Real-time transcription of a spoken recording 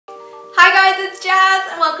Jazz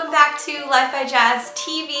and welcome back to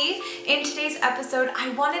LifeByJazzTV. In today's episode, I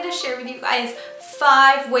wanted to share with you guys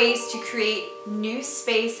 5 ways to create new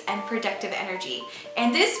space and productive energy.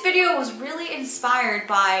 And this video was really inspired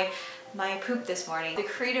by my poop this morning. The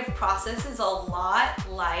creative process is a lot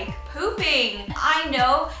like pooping. I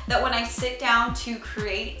know that when I sit down to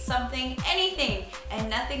create something, anything, and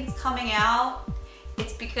nothing's coming out,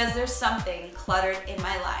 it's because there's something cluttered in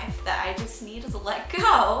my life that I just need to let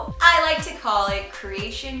go. I like to call it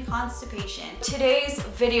creation constipation. Today's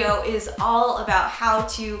video is all about how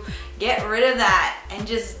to get rid of that and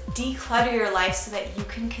just declutter your life so that you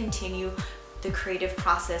can continue the creative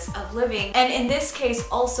process of living. And in this case,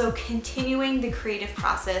 also continuing the creative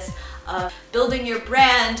process of building your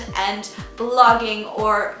brand and blogging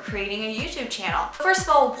or creating a YouTube channel. First of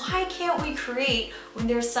all, why can't we create when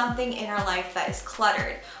there's something in our life that is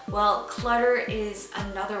cluttered? Well, clutter is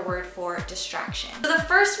another word for distraction. So the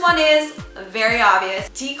first one is very obvious.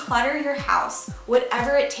 Declutter your house,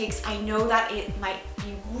 whatever it takes. I know that it might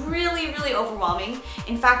be really overwhelming.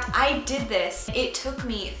 In fact, I did this. It took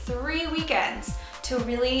me 3 weekends to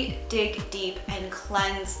really dig deep and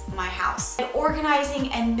cleanse my house. And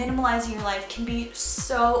organizing and minimalizing your life can be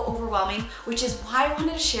so overwhelming, which is why I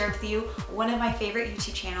wanted to share with you one of my favorite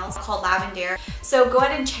YouTube channels called Lavendaire. So go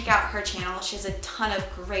ahead and check out her channel. She has a ton of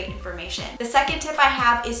great information. The second tip I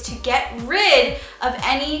have is to get rid of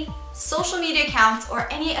any social media accounts or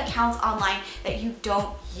any accounts online that you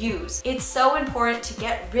don't use. It's so important to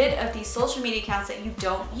get rid of these social media accounts that you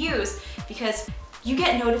don't use because you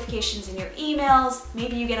get notifications in your emails,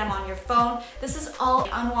 maybe you get them on your phone. This is all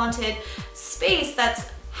unwanted space that's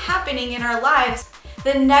happening in our lives.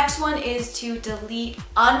 The next one is to delete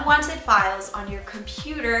unwanted files on your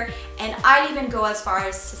computer, and I'd even go as far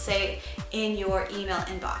as to say in your email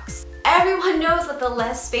inbox. Everyone knows that the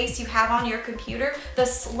less space you have on your computer, the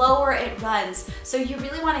slower it runs. So you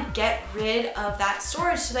really want to get rid of that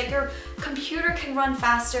storage so that your computer can run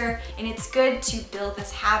faster, and it's good to build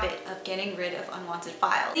this habit of getting rid of unwanted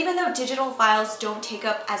files. Even though digital files don't take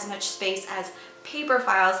up as much space as paper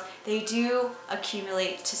files, they do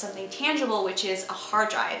accumulate to something tangible, which is a hard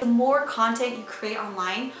drive. The more content you create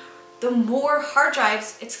online, the more hard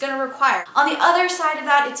drives it's going to require. On the other side of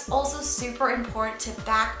that, it's also super important to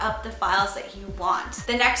back up the files that you want.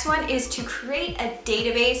 The next one is to create a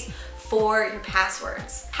database for your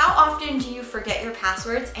passwords. How often do you forget your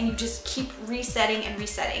passwords and you just keep resetting and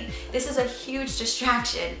resetting? This is a huge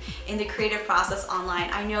distraction in the creative process online.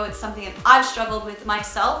 I know it's something that I've struggled with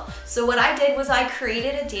myself. So what I did was I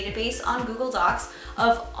created a database on Google Docs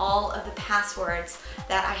of all of the passwords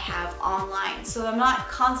that I have online. So I'm not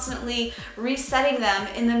constantly resetting them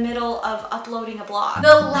in the middle of uploading a blog.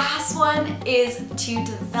 The last one is to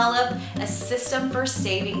develop a system for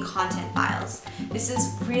saving content files. This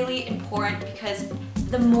is really important because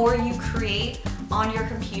the more you create on your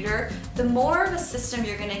computer, the more of a system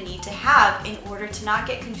you're going to need to have in order to not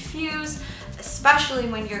get confused, especially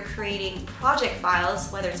when you're creating project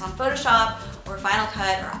files, whether it's on Photoshop or Final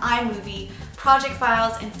Cut or iMovie. Project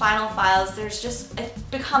files and final files,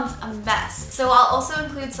 it becomes a mess. So I'll also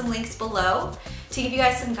include some links below to give you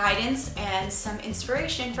guys some guidance and some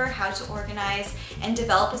inspiration for how to organize and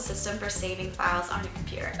develop a system for saving files on your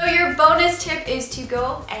computer. So your bonus tip is to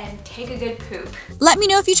go and take a good poop. Let me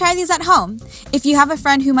know if you try these at home. If you have a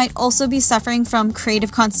friend who might also be suffering from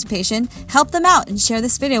creative constipation, help them out and share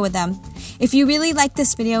this video with them. If you really like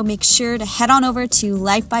this video, make sure to head on over to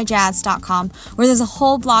LifeByJazz.com, where there's a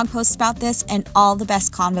whole blog post about this and all the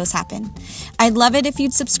best convos happen. I'd love it if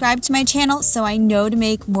you'd subscribe to my channel so I know to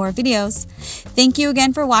make more videos. Thank you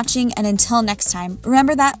again for watching, and until next time,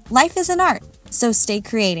 remember that life is an art, so stay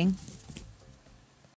creating.